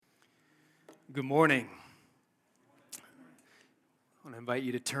Good morning. I want to invite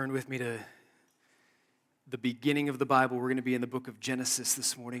you to turn with me to the beginning of the Bible. We're going to be in the book of Genesis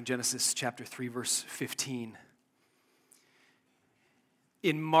this morning, Genesis chapter 3, verse 15.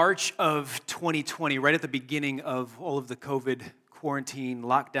 In March of 2020, right at the beginning of all of the COVID quarantine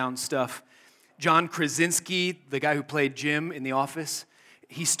lockdown stuff, John Krasinski, the guy who played Jim in The Office,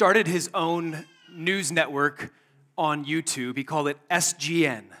 he started his own news network on YouTube. He called it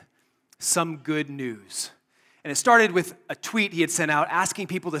SGN. Some Good News. And it started with a tweet he had sent out asking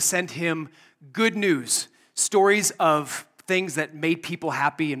people to send him good news, stories of things that made people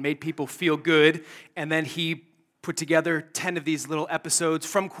happy and made people feel good. And then he put together 10 of these little episodes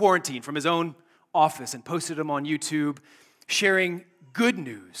from quarantine, from his own office, and posted them on YouTube, sharing good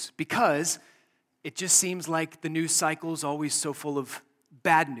news because it just seems like the news cycle is always so full of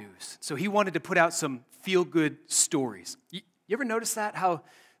bad news. So he wanted to put out some feel-good stories. You ever notice that, how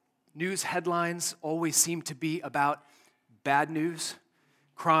news headlines always seem to be about bad news,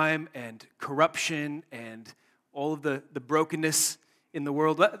 crime and corruption and all of the brokenness in the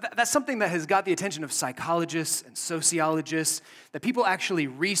world? That's something that has got the attention of psychologists and sociologists, that people actually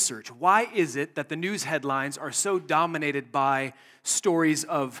research. Why is it that the news headlines are so dominated by stories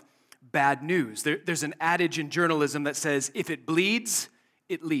of bad news? There's an adage in journalism that says, if it bleeds,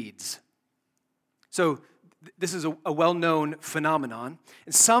 it leads. So this is a well-known phenomenon,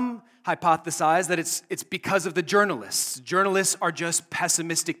 and some hypothesize that it's because of the journalists. Journalists are just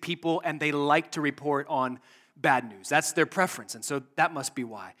pessimistic people, and they like to report on bad news. That's their preference, and so that must be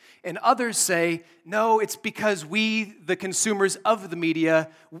why. And others say, no, it's because we, the consumers of the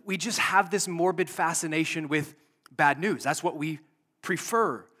media, we just have this morbid fascination with bad news. That's what we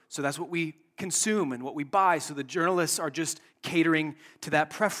prefer, so that's what we consume and what we buy, so the journalists are just catering to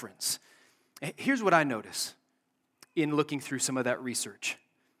that preference. Here's what I notice in looking through some of that research.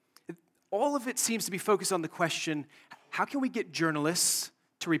 All of it seems to be focused on the question, how can we get journalists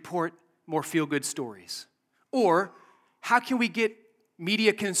to report more feel-good stories? Or how can we get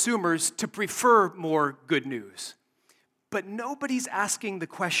media consumers to prefer more good news? But nobody's asking the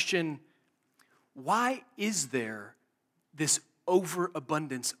question, why is there this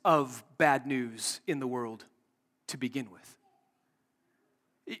overabundance of bad news in the world to begin with?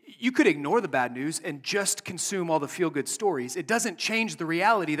 You could ignore the bad news and just consume all the feel-good stories. It doesn't change the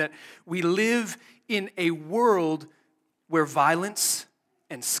reality that we live in a world where violence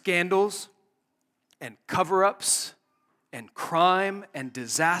and scandals and cover-ups and crime and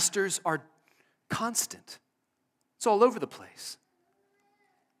disasters are constant. It's all over the place.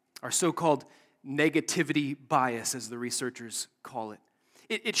 Our so-called negativity bias, as the researchers call it.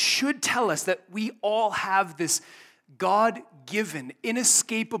 It should tell us that we all have this God-given,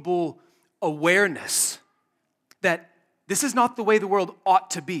 inescapable awareness that this is not the way the world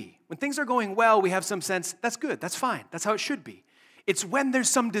ought to be. When things are going well, we have some sense, that's good, that's fine, that's how it should be. It's when there's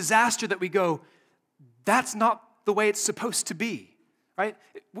some disaster that we go, that's not the way it's supposed to be, right?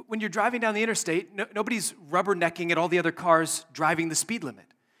 When you're driving down the interstate, nobody's rubbernecking at all the other cars driving the speed limit.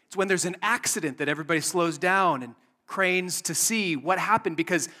 It's when there's an accident that everybody slows down and cranes to see what happened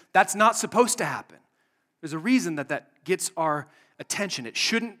because that's not supposed to happen. There's a reason that gets our attention. It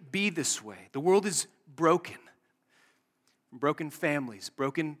shouldn't be this way. The world is broken. Broken families,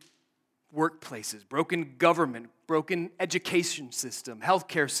 broken workplaces, broken government, broken education system,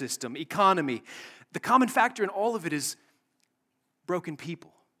 healthcare system, economy. The common factor in all of it is broken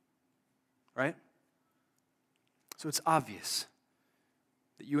people, right? So it's obvious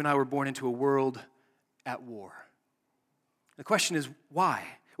that you and I were born into a world at war. The question is, why?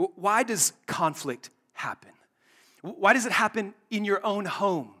 Why does conflict happen? Why does it happen in your own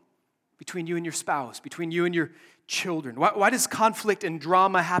home, between you and your spouse, between you and your children? Why does conflict and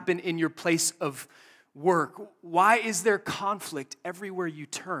drama happen in your place of work? Why is there conflict everywhere you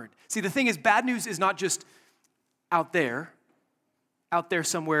turn? See, the thing is, bad news is not just out there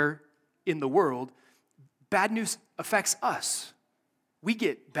somewhere in the world. Bad news affects us. We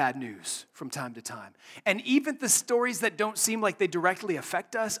get bad news from time to time. And even the stories that don't seem like they directly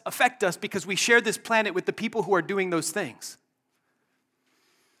affect us because we share this planet with the people who are doing those things.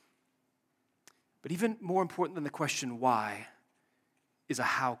 But even more important than the question why is a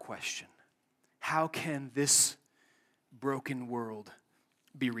how question. How can this broken world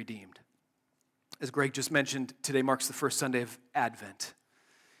be redeemed? As Greg just mentioned, today marks the first Sunday of Advent,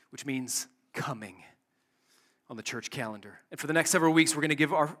 which means coming on the church calendar. And for the next several weeks, we're going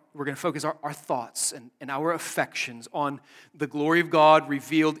to focus our thoughts and our affections on the glory of God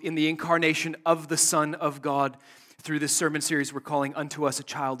revealed in the incarnation of the Son of God through this sermon series we're calling Unto Us a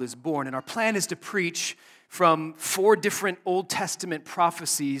Child is Born. And our plan is to preach from 4 different Old Testament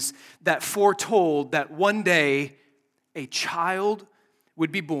prophecies that foretold that one day a child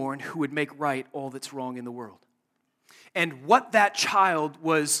would be born who would make right all that's wrong in the world. And what that child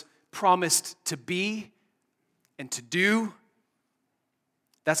was promised to be and to do,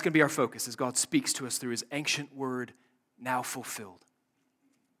 that's going to be our focus as God speaks to us through his ancient word, now fulfilled.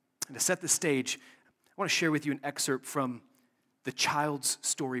 And to set the stage, I want to share with you an excerpt from the Child's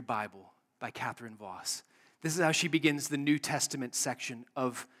Story Bible by Catherine Voss. This is how she begins the New Testament section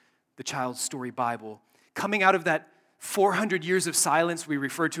of the Child's Story Bible. Coming out of that 400 years of silence we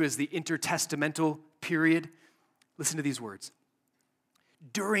refer to as the intertestamental period, listen to these words.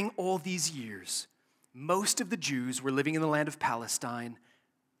 During all these years, most of the Jews were living in the land of Palestine,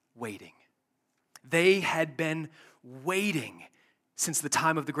 waiting. They had been waiting since the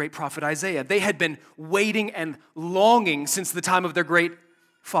time of the great prophet Isaiah. They had been waiting and longing since the time of their great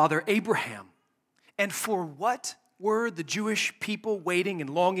father Abraham. And for what were the Jewish people waiting and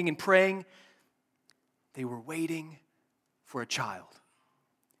longing and praying? They were waiting for a child.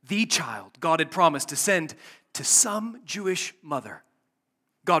 The child God had promised to send to some Jewish mother.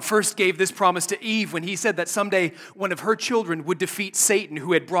 God first gave this promise to Eve when he said that someday one of her children would defeat Satan,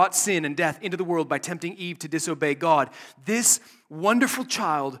 who had brought sin and death into the world by tempting Eve to disobey God. This wonderful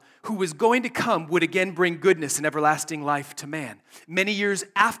child who was going to come would again bring goodness and everlasting life to man. Many years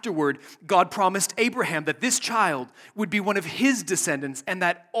afterward, God promised Abraham that this child would be one of his descendants and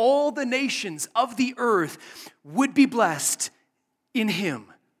that all the nations of the earth would be blessed in him.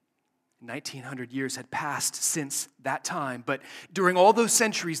 1900 years had passed since that time, but during all those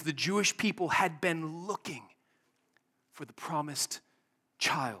centuries, the Jewish people had been looking for the promised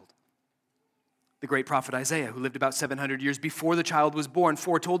child. The great prophet Isaiah, who lived about 700 years before the child was born,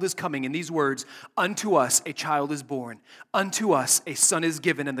 foretold his coming in these words, "Unto us a child is born, unto us a son is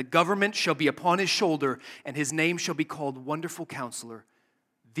given, and the government shall be upon his shoulder, and his name shall be called Wonderful Counselor,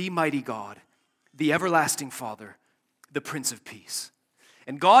 the Mighty God, the Everlasting Father, the Prince of Peace."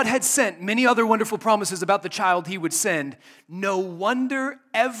 And God had sent many other wonderful promises about the child he would send. No wonder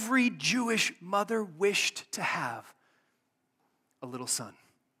every Jewish mother wished to have a little son.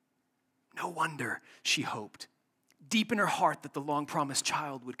 No wonder she hoped deep in her heart that the long-promised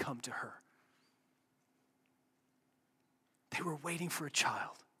child would come to her. They were waiting for a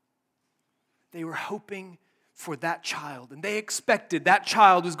child. They were hoping for that child, and they expected that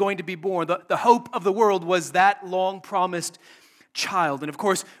child was going to be born. The hope of the world was that long-promised child. And of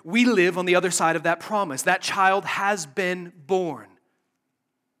course, we live on the other side of that promise. That child has been born.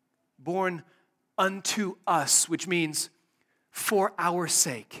 Born unto us, which means for our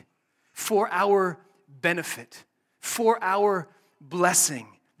sake, for our benefit, for our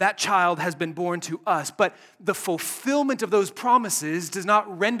blessing. That child has been born to us. But the fulfillment of those promises does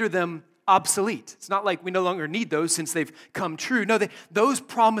not render them obsolete. It's not like we no longer need those since they've come true. No, those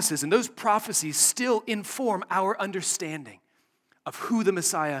promises and those prophecies still inform our understanding of who the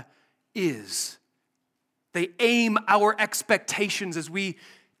Messiah is. They aim our expectations as we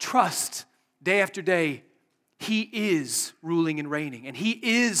trust day after day he is ruling and reigning, and he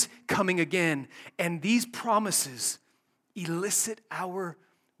is coming again. And these promises elicit our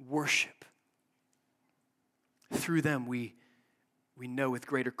worship. Through them, we know with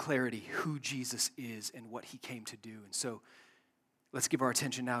greater clarity who Jesus is and what he came to do. And so let's give our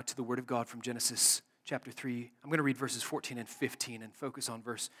attention now to the Word of God from Genesis chapter 3. I'm going to read verses 14 and 15 and focus on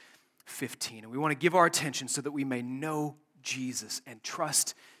verse 15. And we want to give our attention so that we may know Jesus and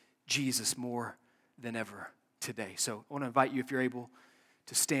trust Jesus more than ever today. So I want to invite you, if you're able,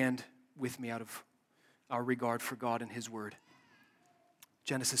 to stand with me out of our regard for God and his word.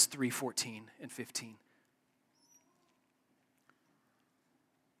 Genesis 3:14 and 15.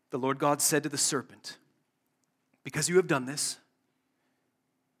 The Lord God said to the serpent, "Because you have done this,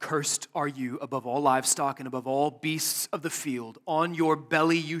 cursed are you above all livestock and above all beasts of the field. On your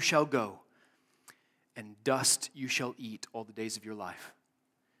belly you shall go, and dust you shall eat all the days of your life.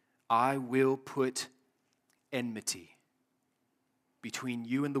 I will put enmity between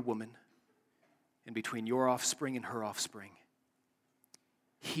you and the woman, and between your offspring and her offspring.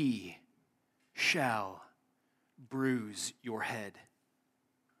 He shall bruise your head,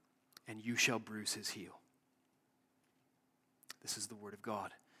 and you shall bruise his heel." This is the word of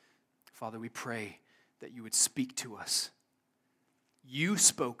God. Father, we pray that you would speak to us. You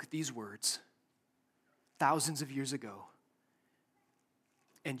spoke these words thousands of years ago,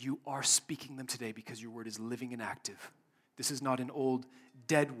 and you are speaking them today because your word is living and active. This is not an old,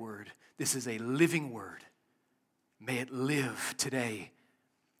 dead word. This is a living word. May it live today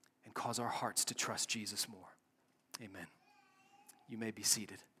and cause our hearts to trust Jesus more. Amen. You may be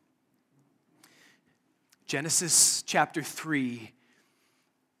seated. Genesis chapter 3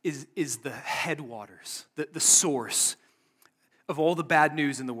 is the headwaters, the source of all the bad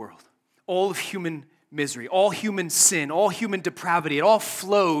news in the world, all of human misery, all human sin, all human depravity. It all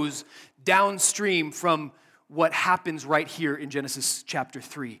flows downstream from what happens right here in Genesis chapter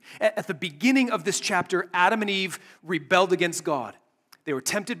 3. At the beginning of this chapter, Adam and Eve rebelled against God. They were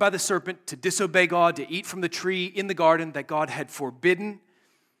tempted by the serpent to disobey God, to eat from the tree in the garden that God had forbidden.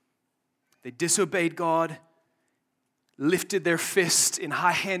 They disobeyed God, lifted their fist in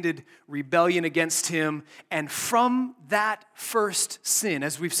high-handed rebellion against him. And from that first sin,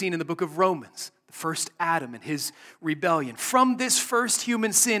 as we've seen in the book of Romans, the first Adam and his rebellion, from this first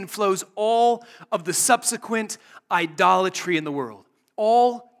human sin flows all of the subsequent idolatry in the world,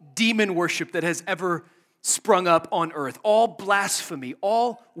 all demon worship that has ever sprung up on earth, all blasphemy,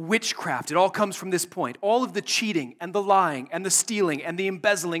 all witchcraft. It all comes from this point. All of the cheating and the lying and the stealing and the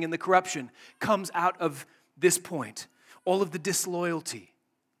embezzling and the corruption comes out of this point. All of the disloyalty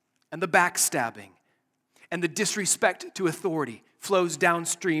and the backstabbing and the disrespect to authority flows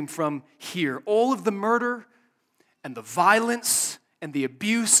downstream from here. All of the murder and the violence and the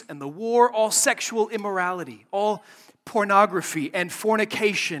abuse and the war, all sexual immorality, all pornography and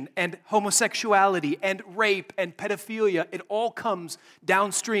fornication and homosexuality and rape and pedophilia, it all comes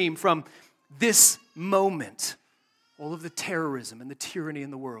downstream from this moment. All of the terrorism and the tyranny in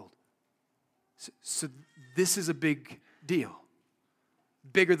the world. So this is a big deal.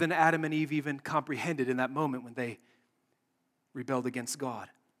 Bigger than Adam and Eve even comprehended in that moment when they rebelled against God.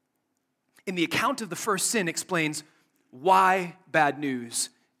 In the account of the first sin explains why bad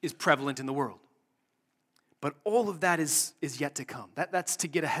news is prevalent in the world. But all of that is yet to come. That's to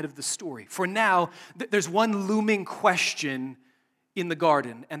get ahead of the story. For now, there's one looming question in the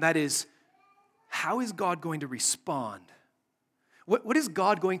garden, and that is, how is God going to respond? What is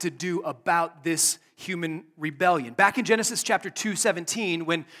God going to do about this human rebellion? Back in Genesis chapter 2:17,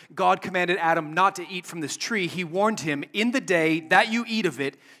 when God commanded Adam not to eat from this tree, he warned him, in the day that you eat of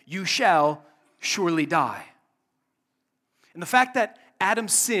it, you shall surely die. And the fact that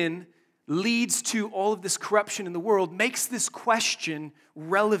Adam's sin leads to all of this corruption in the world makes this question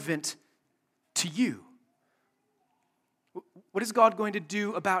relevant to you. What is God going to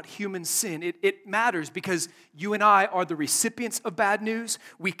do about human sin? It matters because you and I are the recipients of bad news.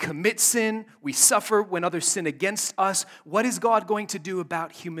 We commit sin. We suffer when others sin against us. What is God going to do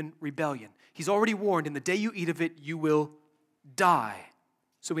about human rebellion? He's already warned, in the day you eat of it, you will die.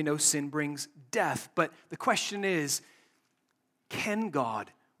 So we know sin brings death. But the question is,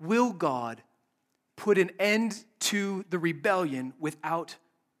 will God put an end to the rebellion without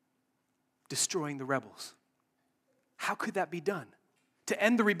destroying the rebels? How could that be done? To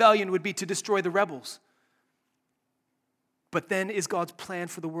end the rebellion would be to destroy the rebels. But then is God's plan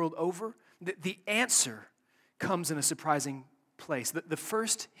for the world over? The answer comes in a surprising place. The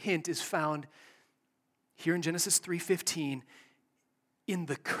first hint is found here in Genesis 3:15 in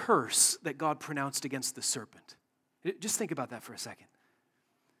the curse that God pronounced against the serpent. Just think about that for a second.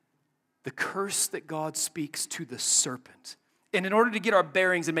 The curse that God speaks to the serpent. And in order to get our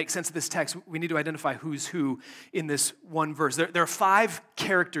bearings and make sense of this text, we need to identify who's who in this one verse. There are 5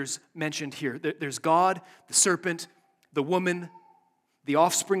 characters mentioned here. There's God, the serpent, the woman, the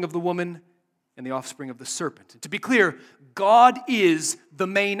offspring of the woman, and the offspring of the serpent. And to be clear, God is the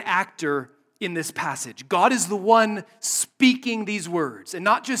main actor in this passage. God is the one speaking these words. And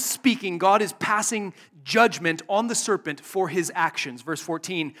not just speaking, God is passing judgment on the serpent for his actions. Verse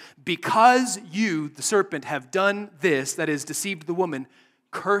 14, because you, the serpent, have done this, that is, deceived the woman,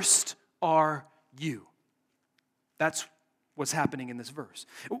 cursed are you. That's what's happening in this verse.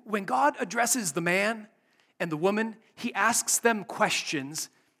 When God addresses the man and the woman, he asks them questions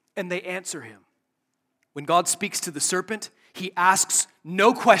and they answer him. When God speaks to the serpent, he asks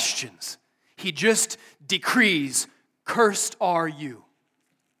no questions. He just decrees, cursed are you.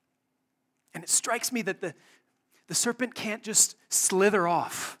 And it strikes me that the serpent can't just slither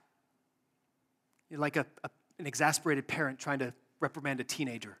off. You're like an exasperated parent trying to reprimand a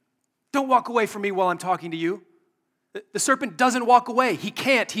teenager. Don't walk away from me while I'm talking to you. The serpent doesn't walk away. He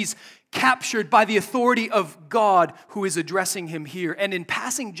can't. He's captured by the authority of God who is addressing him here. And in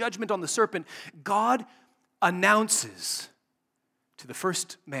passing judgment on the serpent, God announces to the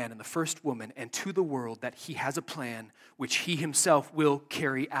first man and the first woman and to the world that he has a plan which he himself will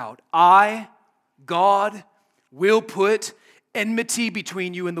carry out. I, God, will put enmity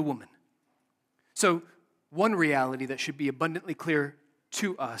between you and the woman. So one reality that should be abundantly clear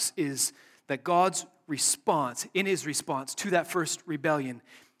to us is that God's response, in his response to that first rebellion,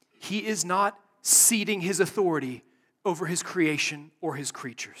 he is not ceding his authority over his creation or his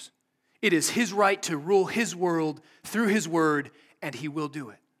creatures. It is his right to rule his world through his word, and he will do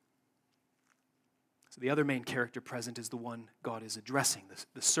it. So the other main character present is the one God is addressing,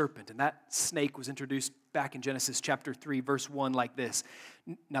 the serpent. And that snake was introduced back in Genesis chapter 3, verse 1 like this.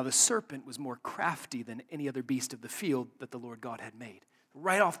 Now the serpent was more crafty than any other beast of the field that the Lord God had made.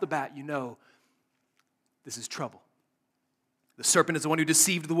 Right off the bat, you know this is trouble. The serpent is the one who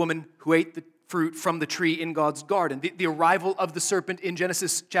deceived the woman who ate the fruit from the tree in God's garden. The arrival of the serpent in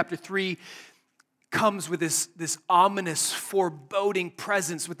Genesis chapter 3 comes with this ominous, foreboding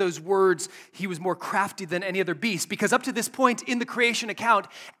presence with those words, he was more crafty than any other beast. Because up to this point in the creation account,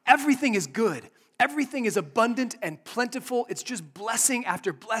 everything is good. Everything is abundant and plentiful. It's just blessing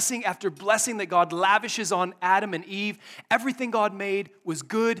after blessing after blessing that God lavishes on Adam and Eve. Everything God made was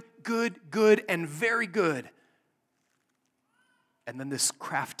good, good, good, and very good. And then this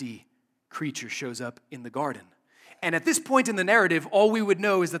crafty creature shows up in the garden. And at this point in the narrative, all we would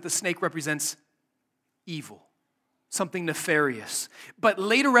know is that the snake represents evil, something nefarious. But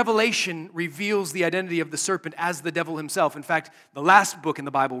later revelation reveals the identity of the serpent as the devil himself. In fact, the last book in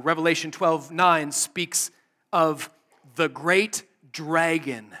the Bible, Revelation 12:9, speaks of the great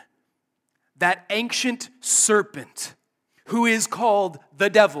dragon, that ancient serpent who is called the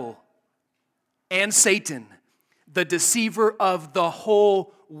devil and Satan, the deceiver of the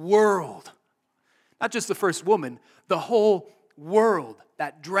whole world. Not just the first woman, the whole world.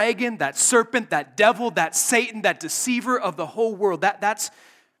 That dragon, that serpent, that devil, that Satan, that deceiver of the whole world. That's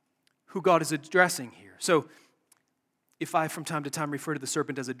who God is addressing here. So if I from time to time refer to the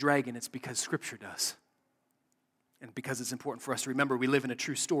serpent as a dragon, it's because Scripture does. And because it's important for us to remember we live in a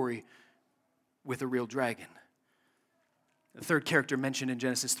true story with a real dragon. The third character mentioned in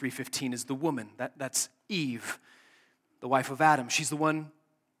Genesis 3:15 is the woman. That's Eve, the wife of Adam. She's the one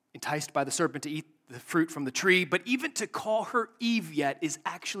enticed by the serpent to eat the fruit from the tree, but even to call her Eve yet is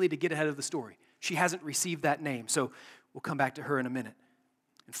actually to get ahead of the story. She hasn't received that name, so we'll come back to her in a minute.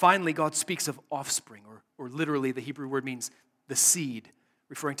 And finally, God speaks of offspring, or literally the Hebrew word means the seed,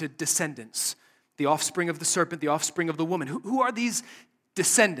 referring to descendants, the offspring of the serpent, the offspring of the woman. Who are these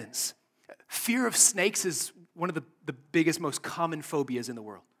descendants? Fear of snakes is one of the biggest, most common phobias in the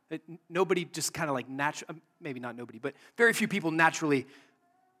world. Nobody just kind of like maybe not nobody, but very few people naturally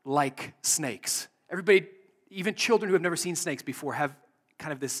like snakes. Everybody, even children who have never seen snakes before, have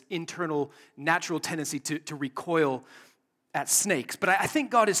kind of this internal, natural tendency to recoil at snakes. But I think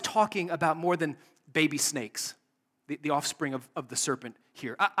God is talking about more than baby snakes, the offspring of the serpent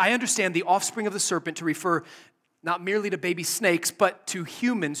here. I understand the offspring of the serpent to refer not merely to baby snakes, but to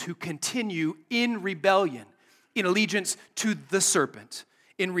humans who continue in rebellion, in allegiance to the serpent,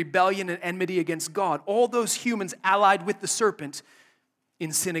 in rebellion and enmity against God. All those humans allied with the serpent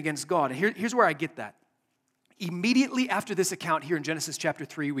in sin against God. And here's where I get that. Immediately after this account here in Genesis chapter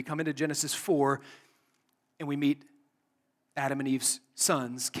 3, we come into Genesis 4, and we meet Adam and Eve's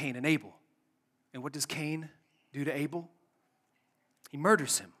sons, Cain and Abel. And what does Cain do to Abel? He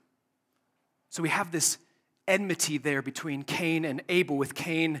murders him. So we have this enmity there between Cain and Abel, with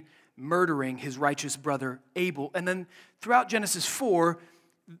Cain murdering his righteous brother Abel. And then throughout Genesis 4,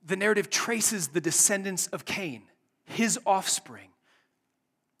 the narrative traces the descendants of Cain, his offspring.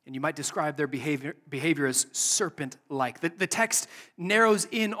 And you might describe their behavior as serpent-like. The text narrows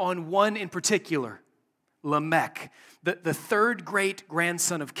in on one in particular, Lamech, the third great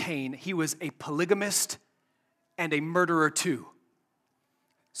grandson of Cain. He was a polygamist and a murderer too.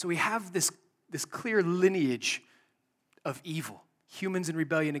 So we have this clear lineage of evil, humans in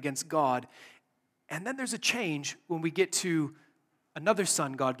rebellion against God. And then there's a change when we get to another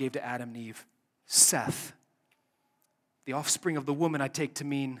son God gave to Adam and Eve, Seth. The offspring of the woman I take to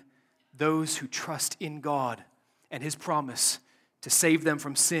mean those who trust in God and his promise to save them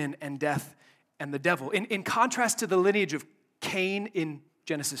from sin and death and the devil. In contrast to the lineage of Cain in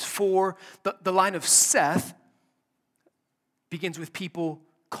Genesis 4, the line of Seth begins with people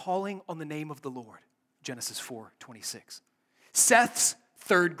calling on the name of the Lord, Genesis 4:26. Seth's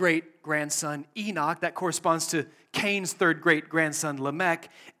third great grandson, Enoch, that corresponds to Cain's third great grandson, Lamech.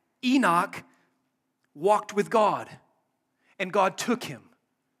 Enoch walked with God, and God took him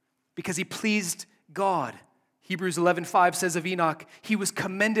because he pleased God. Hebrews 11:5 says of Enoch, he was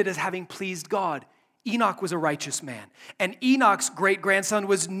commended as having pleased God. Enoch was a righteous man. And Enoch's great-grandson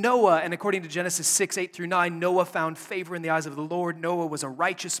was Noah. And according to Genesis 6:8-9, Noah found favor in the eyes of the Lord. Noah was a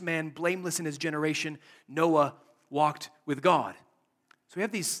righteous man, blameless in his generation. Noah walked with God. So we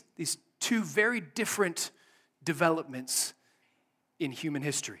have these two very different developments in human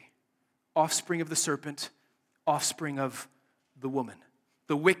history. Offspring of the serpent, offspring of the woman.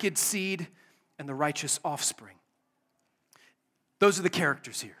 The wicked seed and the righteous offspring. Those are the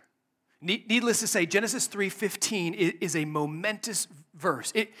characters here. Needless to say, Genesis 3:15 is a momentous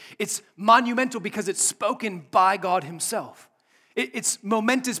verse. It's monumental because it's spoken by God himself. It's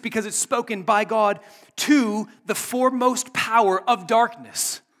momentous because it's spoken by God to the foremost power of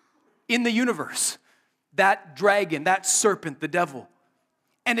darkness in the universe, that dragon, that serpent, the devil.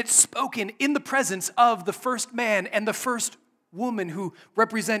 And it's spoken in the presence of the first man and the first woman who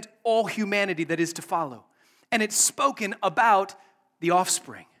represent all humanity that is to follow. And it's spoken about the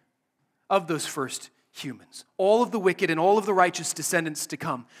offspring of those first humans, all of the wicked and all of the righteous descendants to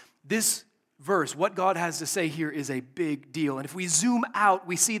come. This verse, what God has to say here, is a big deal. And if we zoom out,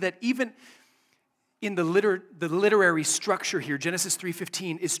 we see that even in the literary structure here, Genesis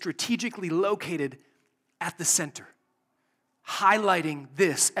 3:15 is strategically located at the center, highlighting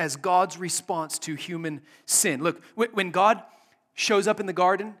this as God's response to human sin. Look, when God shows up in the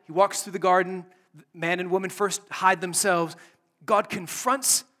garden, he walks through the garden, man and woman first hide themselves. God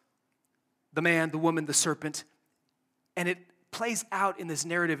confronts the man, the woman, the serpent, and it plays out in this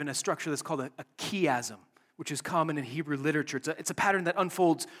narrative in a structure that's called a chiasm, which is common in Hebrew literature. It's a pattern that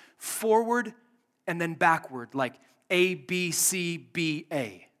unfolds forward and then backward, like A, B, C, B,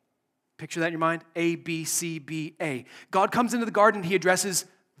 A. Picture that in your mind? A, B, C, B, A. God comes into the garden, he addresses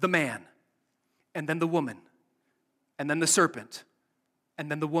the man, and then the woman, and then the serpent, and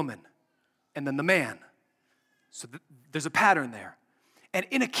then the woman, and then the man. So there's a pattern there. And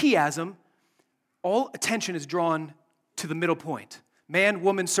in a chiasm, all attention is drawn to the middle point. Man,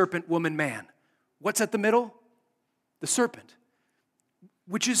 woman, serpent, woman, man. What's at the middle? The serpent,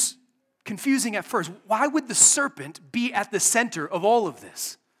 which is confusing at first. Why would the serpent be at the center of all of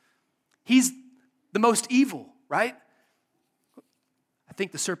this? He's the most evil, right? I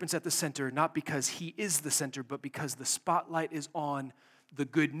think the serpent's at the center not because he is the center, but because the spotlight is on the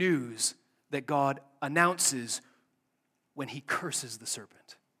good news that God announces when he curses the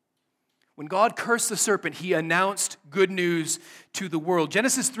serpent. When God cursed the serpent, he announced good news to the world.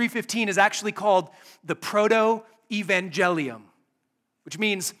 Genesis 3:15 is actually called the proto-evangelium, which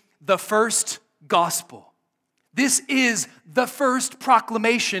means the first gospel. This is the first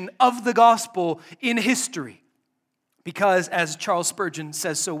proclamation of the gospel in history because, as Charles Spurgeon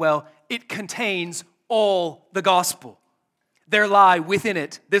says so well, it contains all the gospel. There lie within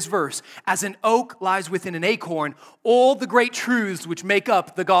it, this verse, as an oak lies within an acorn, all the great truths which make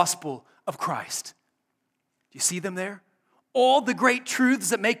up the gospel of Christ. Do you see them there? All the great truths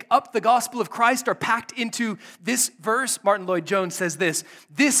that make up the gospel of Christ are packed into this verse. Martin Lloyd-Jones says this: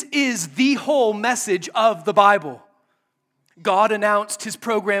 this is the whole message of the Bible. God announced his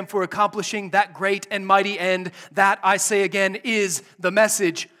program for accomplishing that great and mighty end. That, I say again, is the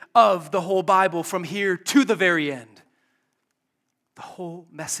message of the whole Bible from here to the very end. The whole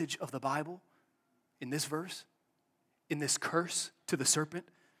message of the Bible in this verse, in this curse to the serpent.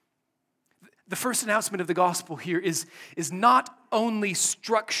 The first announcement of the gospel here is not only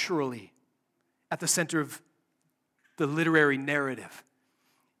structurally at the center of the literary narrative,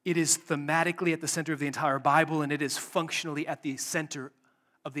 it is thematically at the center of the entire Bible, and it is functionally at the center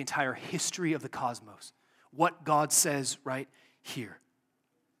of the entire history of the cosmos. What God says right here.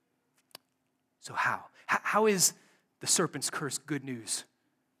 So how is the serpent's curse good news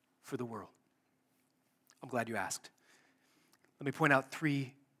for the world? I'm glad you asked. Let me point out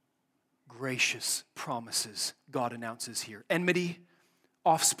three gracious promises God announces here: enmity,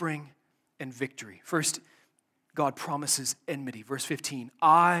 offspring, and victory. First, God promises enmity. Verse 15,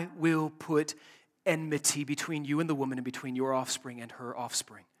 I will put enmity between you and the woman and between your offspring and her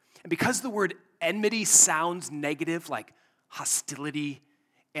offspring. And because the word enmity sounds negative, like hostility,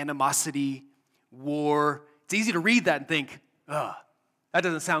 animosity, war, it's easy to read that and think, that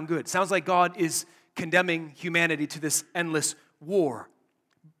doesn't sound good. It sounds like God is condemning humanity to this endless war.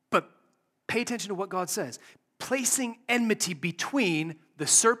 Pay attention to what God says. Placing enmity between the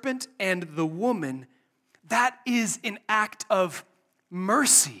serpent and the woman, that is an act of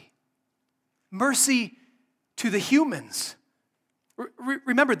mercy. Mercy to the humans.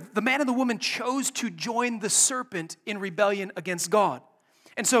 Remember, the man and the woman chose to join the serpent in rebellion against God.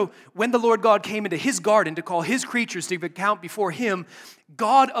 And so when the Lord God came into his garden to call his creatures to account before him,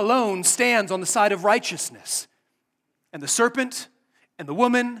 God alone stands on the side of righteousness. And the serpent and the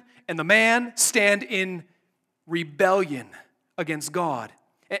woman and the man stand in rebellion against God.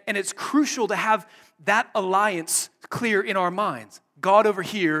 And it's crucial to have that alliance clear in our minds. God over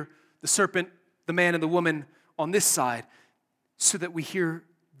here, the serpent, the man, and the woman on this side, so that we hear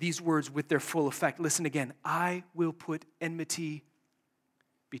these words with their full effect. Listen again. I will put enmity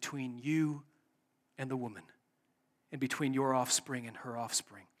between you and the woman, and between your offspring and her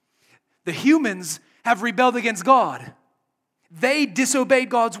offspring. The humans have rebelled against God. They disobeyed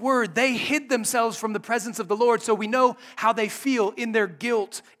God's word. They hid themselves from the presence of the Lord. So we know how they feel in their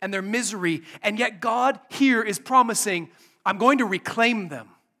guilt and their misery. And yet God here is promising, I'm going to reclaim them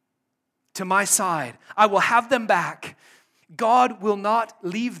to my side. I will have them back. God will not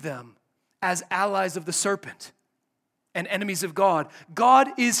leave them as allies of the serpent and enemies of God. God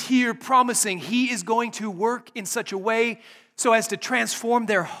is here promising He is going to work in such a way so as to transform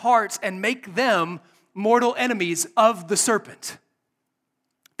their hearts and make them mortal enemies of the serpent.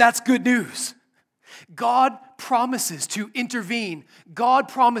 That's good news. God promises to intervene. God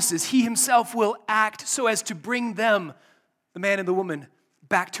promises He Himself will act so as to bring them, the man and the woman,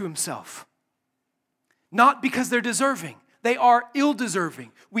 back to Himself. Not because they're deserving. They are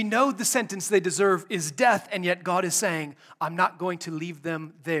ill-deserving. We know the sentence they deserve is death, and yet God is saying, I'm not going to leave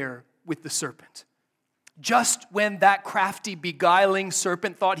them there with the serpent. Just when that crafty, beguiling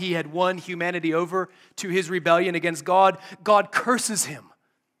serpent thought he had won humanity over to his rebellion against God, God curses him,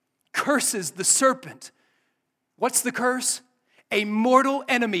 curses the serpent. What's the curse? A mortal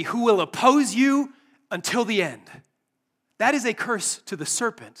enemy who will oppose you until the end. That is a curse to the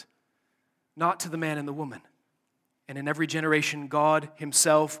serpent, not to the man and the woman. And in every generation, God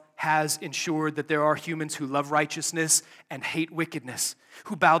Himself has ensured that there are humans who love righteousness and hate wickedness,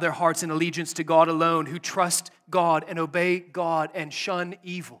 who bow their hearts in allegiance to God alone, who trust God and obey God and shun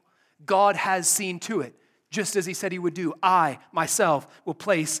evil. God has seen to it, just as He said He would do. I, myself, will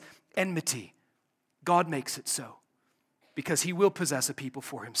place enmity. God makes it so, because He will possess a people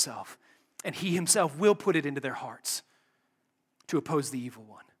for Himself, and He Himself will put it into their hearts to oppose the evil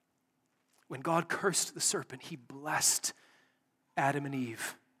one. When God cursed the serpent, He blessed Adam and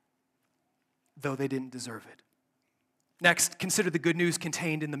Eve, though they didn't deserve it. Next, consider the good news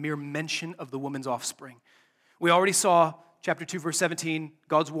contained in the mere mention of the woman's offspring. We already saw, chapter 2, verse 17,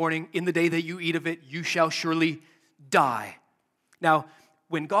 God's warning, in the day that you eat of it, you shall surely die. Now,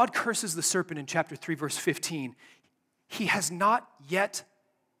 when God curses the serpent in chapter 3, verse 15, He has not yet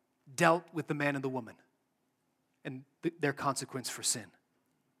dealt with the man and the woman and their consequence for sin.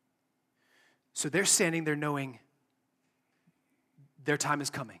 So they're standing there knowing their time is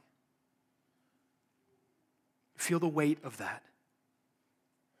coming. Feel the weight of that.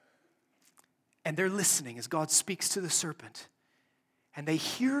 And they're listening as God speaks to the serpent. And they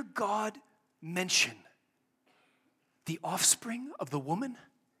hear God mention the offspring of the woman.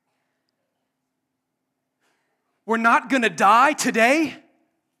 We're not going to die today.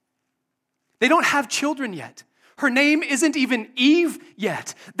 They don't have children yet. Her name isn't even Eve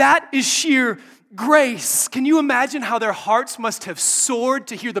yet. That is sheer grace. Can you imagine how their hearts must have soared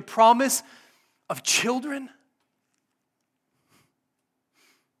to hear the promise of children?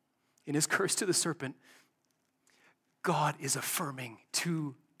 In His curse to the serpent, God is affirming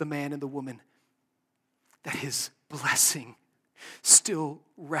to the man and the woman that His blessing still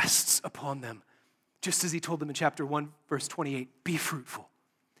rests upon them. Just as He told them in chapter 1, verse 28, be fruitful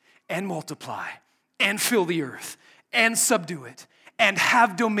and multiply and fill the earth, and subdue it, and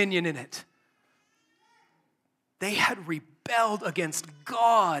have dominion in it. They had rebelled against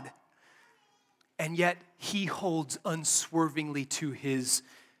God, and yet He holds unswervingly to His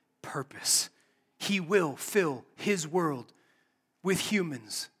purpose. He will fill His world with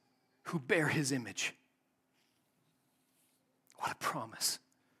humans who bear His image. What a promise.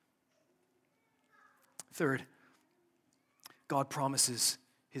 Third, God promises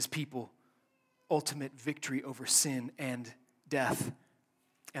His people ultimate victory over sin and death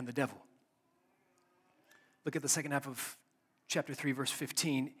and the devil. Look at the second half of chapter 3, verse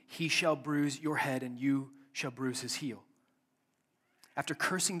 15. He shall bruise your head and you shall bruise his heel. After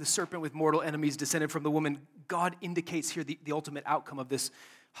cursing the serpent with mortal enemies descended from the woman, God indicates here the ultimate outcome of this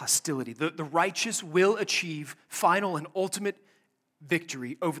hostility. The righteous will achieve final and ultimate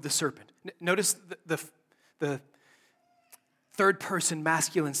victory over the serpent. Notice the third person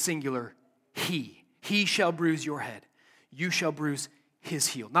masculine singular, he. He shall bruise your head. You shall bruise his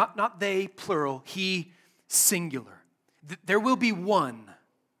heel. Not they, plural, he, singular. There will be one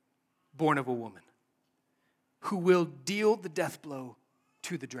born of a woman who will deal the death blow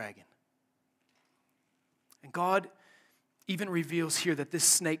to the dragon. And God even reveals here that this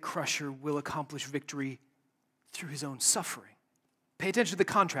snake crusher will accomplish victory through his own suffering. Pay attention to the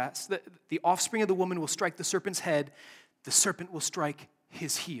contrast. The offspring of the woman will strike the serpent's head. The serpent will strike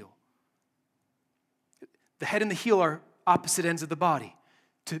his heel. The head and the heel are opposite ends of the body.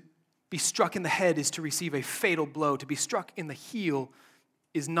 To be struck in the head is to receive a fatal blow. To be struck in the heel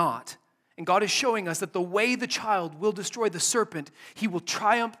is not. And God is showing us that the way the child will destroy the serpent, he will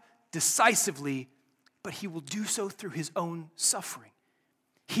triumph decisively, but he will do so through his own suffering.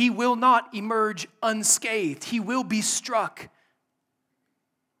 He will not emerge unscathed. He will be struck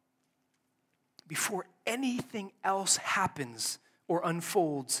before anything else happens or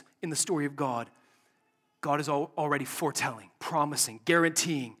unfolds in the story of God, God is already foretelling, promising,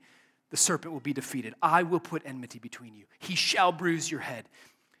 guaranteeing the serpent will be defeated. I will put enmity between you. He shall bruise your head.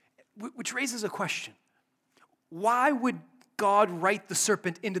 Which raises a question. Why would God write the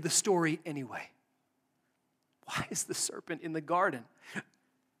serpent into the story anyway? Why is the serpent in the garden?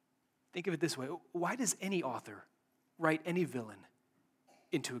 Think of it this way. Why does any author write any villain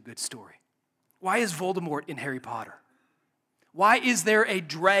into a good story? Why is Voldemort in Harry Potter? Why is there a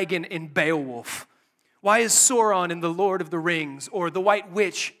dragon in Beowulf? Why is Sauron in The Lord of the Rings or the White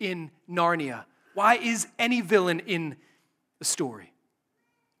Witch in Narnia? Why is any villain in the story?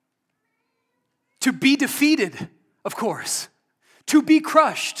 To be defeated, of course. To be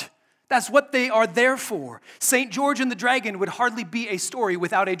crushed. That's what they are there for. St. George and the Dragon would hardly be a story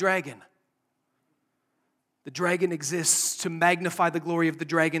without a dragon. The dragon exists to magnify the glory of the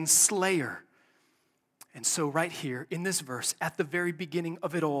dragon slayer. And so right here in this verse, at the very beginning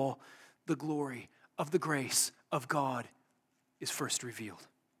of it all, the glory of the grace of God is first revealed.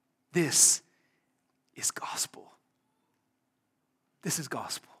 This is gospel. This is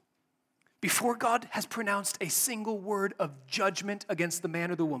gospel. Before God has pronounced a single word of judgment against the man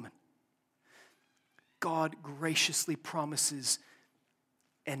or the woman, God graciously promises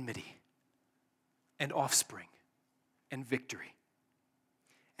enmity and offspring and victory.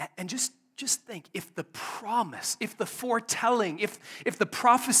 And just think, if the promise, if the foretelling, if the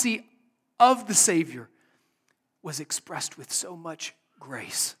prophecy of the Savior was expressed with so much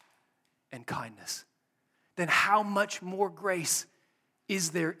grace and kindness, then how much more grace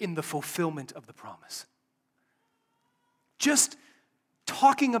is there in the fulfillment of the promise? Just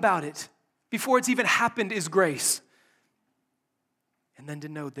talking about it before it's even happened is grace. And then to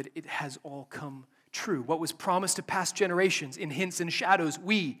know that it has all come true. What was promised to past generations in hints and shadows,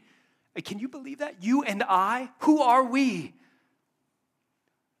 can you believe that? You and I, who are we?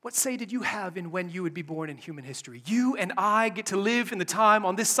 What say did you have in when you would be born in human history? You and I get to live in the time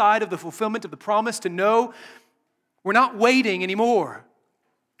on this side of the fulfillment of the promise to know we're not waiting anymore.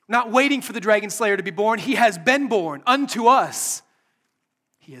 We're not waiting for the dragon slayer to be born. He has been born unto us.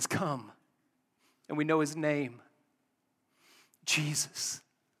 He has come. And we know his name, Jesus.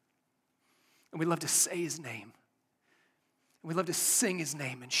 And we love to say his name. We love to sing his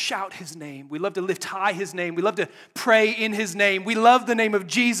name and shout his name. We love to lift high his name. We love to pray in his name. We love the name of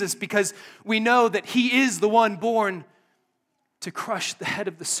Jesus because we know that he is the one born to crush the head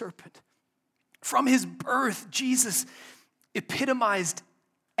of the serpent. From his birth, Jesus epitomized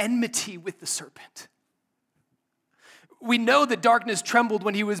enmity with the serpent. We know that darkness trembled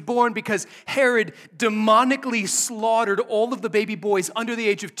when he was born because Herod demonically slaughtered all of the baby boys under the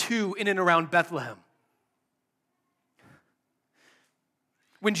age of 2 in and around Bethlehem.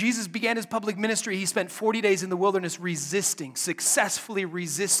 When Jesus began his public ministry, he spent 40 days in the wilderness successfully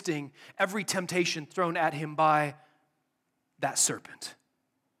resisting every temptation thrown at him by that serpent.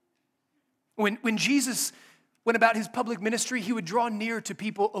 When Jesus went about his public ministry, he would draw near to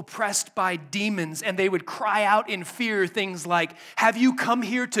people oppressed by demons, and they would cry out in fear things like, "Have you come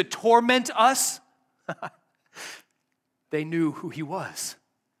here to torment us?" They knew who he was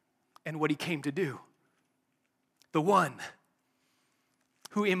and what he came to do. The one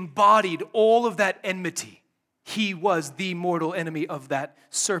who embodied all of that enmity. He was the mortal enemy of that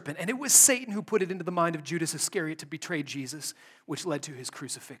serpent. And it was Satan who put it into the mind of Judas Iscariot to betray Jesus, which led to his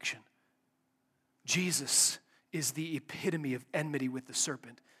crucifixion. Jesus is the epitome of enmity with the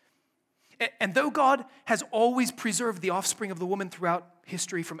serpent. And though God has always preserved the offspring of the woman throughout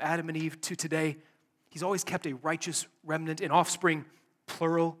history from Adam and Eve to today, he's always kept a righteous remnant, an offspring,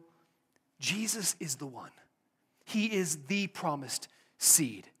 plural. Jesus is the one. He is the promised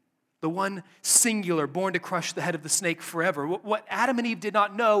seed, the one singular, born to crush the head of the snake forever. What Adam and Eve did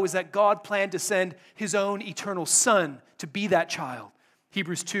not know is that God planned to send his own eternal son to be that child.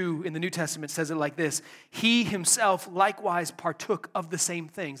 Hebrews 2 in the New Testament says it like this: he himself likewise partook of the same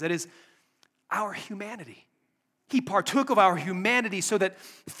things. That is, our humanity. He partook of our humanity so that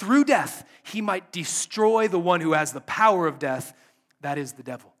through death he might destroy the one who has the power of death, that is the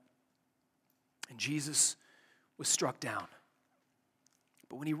devil. And Jesus was struck down.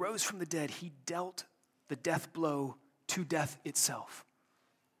 But when he rose from the dead, he dealt the death blow to death itself.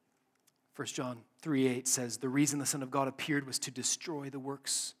 1 John 3:8 says, the reason the Son of God appeared was to destroy the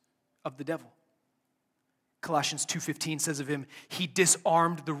works of the devil. Colossians 2:15 says of him, he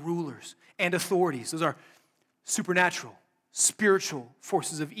disarmed the rulers and authorities. Those are supernatural, spiritual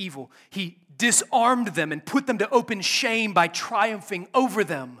forces of evil. He disarmed them and put them to open shame by triumphing over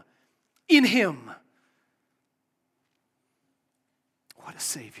them in him. What a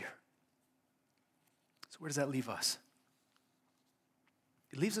Savior. where does that leave us?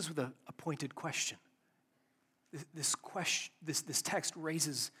 It leaves us with a pointed question. This text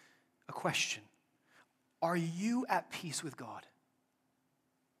raises a question. Are you at peace with God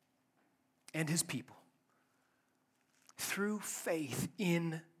and his people through faith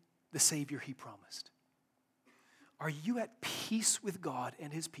in the Savior he promised? Are you at peace with God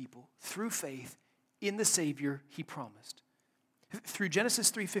and his people through faith in the Savior he promised? Through Genesis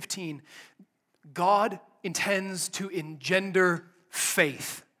 3:15, God intends to engender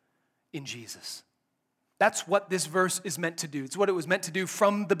faith in Jesus. That's what this verse is meant to do. It's what it was meant to do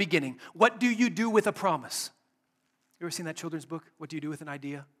from the beginning. What do you do with a promise? You ever seen that children's book, What Do You Do with an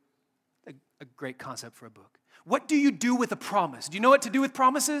Idea? A great concept for a book. What do you do with a promise? Do you know what to do with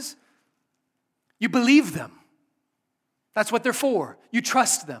promises? You believe them. That's what they're for. You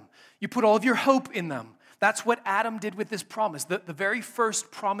trust them. You put all of your hope in them. That's what Adam did with this promise, the very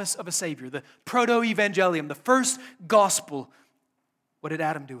first promise of a Savior, the proto-evangelium, the first gospel. What did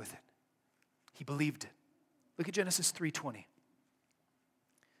Adam do with it? He believed it. Look at Genesis 3:20.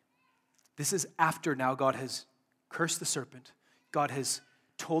 This is after now God has cursed the serpent. God has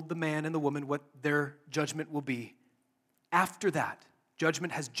told the man and the woman what their judgment will be. After that,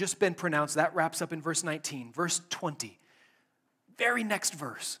 judgment has just been pronounced. That wraps up in verse 19. Verse 20, very next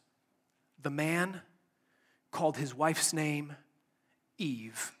verse. The man called his wife's name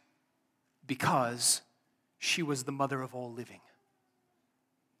Eve because she was the mother of all living.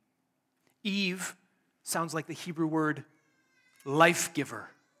 Eve sounds like the Hebrew word life giver.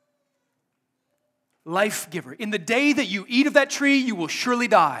 Life giver. In the day that you eat of that tree, you will surely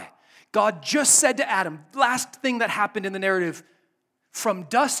die. God just said to Adam, last thing that happened in the narrative, from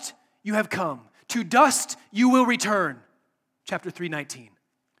dust you have come, to dust you will return. Chapter 3:19.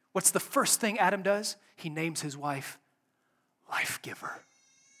 What's the first thing Adam does? He names his wife life giver.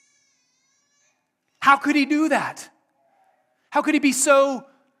 How could he do that? How could he be so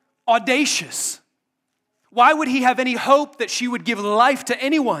audacious? Why would he have any hope that she would give life to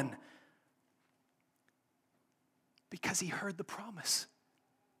anyone? Because he heard the promise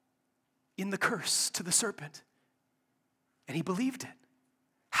in the curse to the serpent, and he believed it.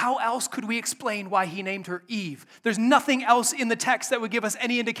 How else could we explain why he named her Eve? There's nothing else in the text that would give us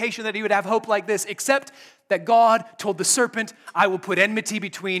any indication that he would have hope like this, except that God told the serpent, I will put enmity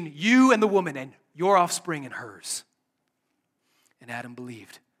between you and the woman, and your offspring and hers. And Adam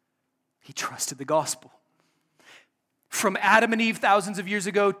believed. He trusted the gospel. From Adam and Eve thousands of years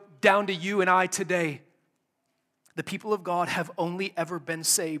ago down to you and I today, the people of God have only ever been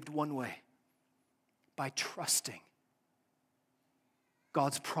saved one way, by trusting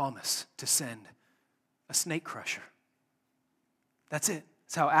God's promise to send a snake crusher. That's it.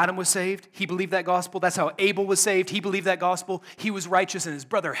 That's how Adam was saved. He believed that gospel. That's how Abel was saved. He believed that gospel. He was righteous and his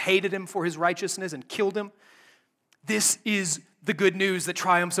brother hated him for his righteousness and killed him. This is the good news that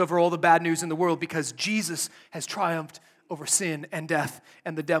triumphs over all the bad news in the world because Jesus has triumphed over sin and death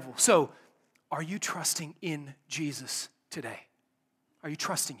and the devil. So, are you trusting in Jesus today? Are you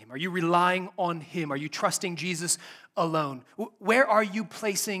trusting him? Are you relying on him? Are you trusting Jesus alone? Where are you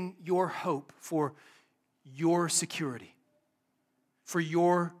placing your hope for your security, for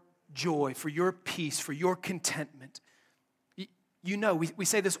your joy, for your peace, for your contentment? You know, we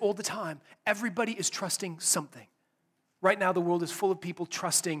say this all the time. Everybody is trusting something. Right now, the world is full of people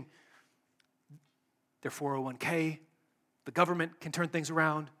trusting their 401k. The government can turn things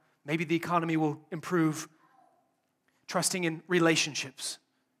around. Maybe the economy will improve. Trusting in relationships,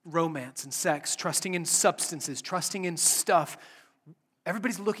 romance and sex, trusting in substances, trusting in stuff.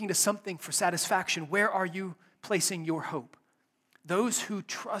 Everybody's looking to something for satisfaction. Where are you placing your hope? Those who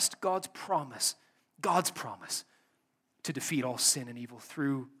trust God's promise to defeat all sin and evil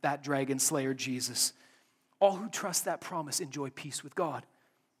through that dragon slayer, Jesus. All who trust that promise enjoy peace with God.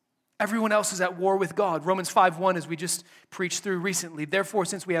 Everyone else is at war with God. Romans 5:1, as we just preached through recently. Therefore,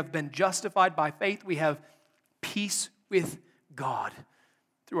 since we have been justified by faith, we have peace with God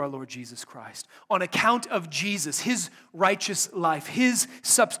through our Lord Jesus Christ. On account of Jesus, his righteous life, his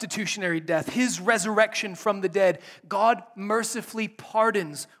substitutionary death, his resurrection from the dead, God mercifully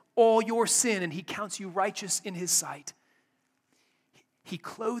pardons all your sin and he counts you righteous in his sight. He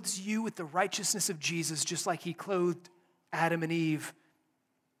clothes you with the righteousness of Jesus just like he clothed Adam and Eve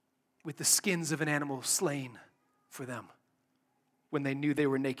with the skins of an animal slain for them when they knew they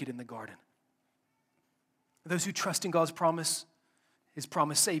were naked in the garden. Those who trust in God's promise, his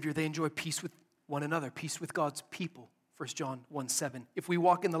promised Savior, they enjoy peace with one another, peace with God's people. 1 John 1:7. If we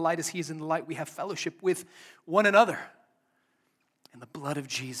walk in the light as he is in the light, we have fellowship with one another. And the blood of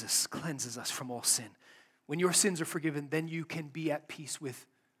Jesus cleanses us from all sin. When your sins are forgiven, then you can be at peace with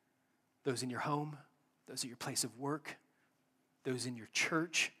those in your home, those at your place of work, those in your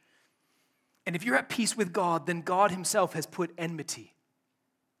church. And if you're at peace with God, then God himself has put enmity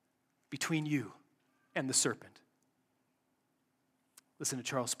between you and the serpent. Listen to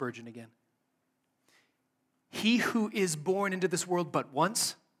Charles Spurgeon again. He who is born into this world but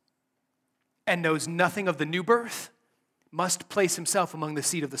once and knows nothing of the new birth must place himself among the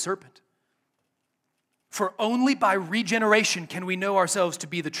seed of the serpent. For only by regeneration can we know ourselves to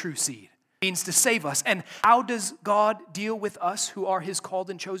be the true seed. It means to save us. And how does God deal with us who are his called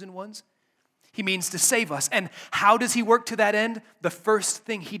and chosen ones? He means to save us. And how does he work to that end? The first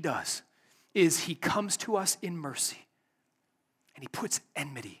thing he does is he comes to us in mercy and he puts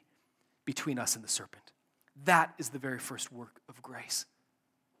enmity between us and the serpent. That is the very first work of grace.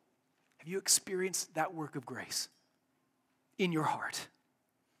 Have you experienced that work of grace in your heart?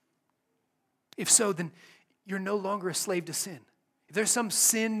 If so, then you're no longer a slave to sin. If there's some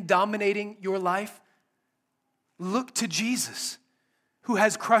sin dominating your life, look to Jesus, who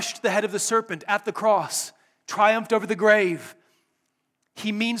has crushed the head of the serpent at the cross, triumphed over the grave.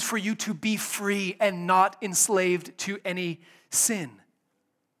 He means for you to be free and not enslaved to any sin.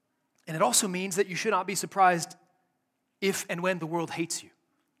 And it also means that you should not be surprised if and when the world hates you.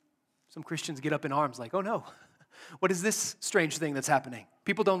 Some Christians get up in arms like, oh no, what is this strange thing that's happening?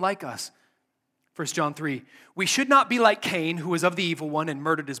 People don't like us. 1 John 3, we should not be like Cain, who was of the evil one and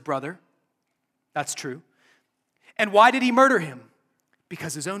murdered his brother. That's true. And why did he murder him?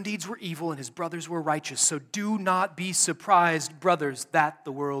 Because his own deeds were evil and his brothers were righteous. So do not be surprised, brothers, that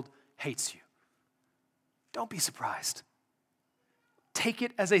the world hates you. Don't be surprised. Take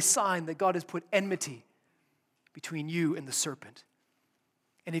it as a sign that God has put enmity between you and the serpent.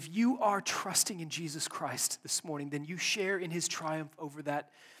 And if you are trusting in Jesus Christ this morning, then you share in his triumph over that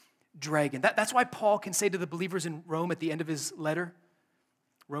dragon. That's why Paul can say to the believers in Rome at the end of his letter,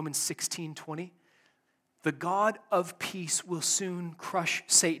 Romans 16:20, the God of peace will soon crush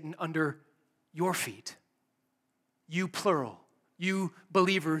Satan under your feet. You plural, you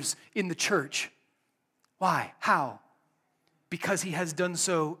believers in the church. Why? How? Because he has done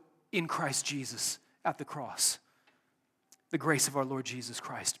so in Christ Jesus at the cross. The grace of our Lord Jesus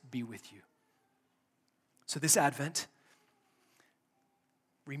Christ be with you. So this Advent,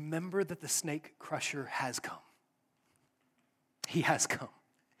 remember that the snake crusher has come. He has come.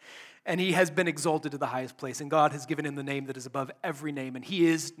 And he has been exalted to the highest place. And God has given him the name that is above every name. And he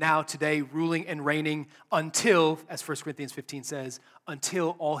is now today ruling and reigning until, as 1 Corinthians 15 says,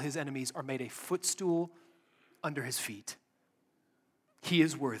 until all his enemies are made a footstool under his feet. He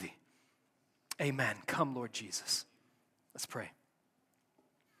is worthy. Amen. Come, Lord Jesus. Let's pray.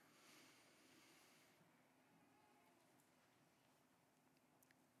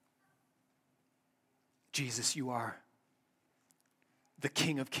 Jesus, you are the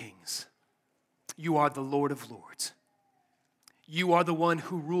King of Kings. You are the Lord of Lords. You are the one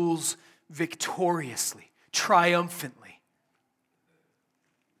who rules victoriously, triumphantly.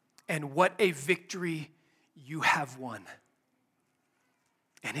 And what a victory you have won.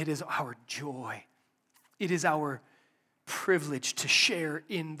 And it is our joy. It is our privilege to share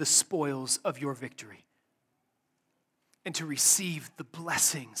in the spoils of your victory and to receive the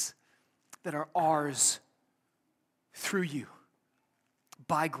blessings that are ours through you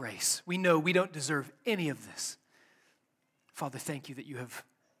by grace. We know we don't deserve any of this. Father, thank you that you have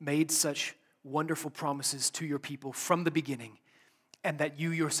made such wonderful promises to your people from the beginning and that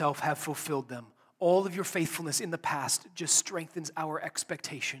you yourself have fulfilled them. All of your faithfulness in the past just strengthens our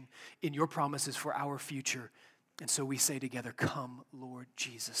expectation in your promises for our future. And so we say together, come, Lord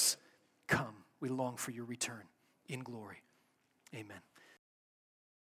Jesus, come. We long for your return in glory. Amen.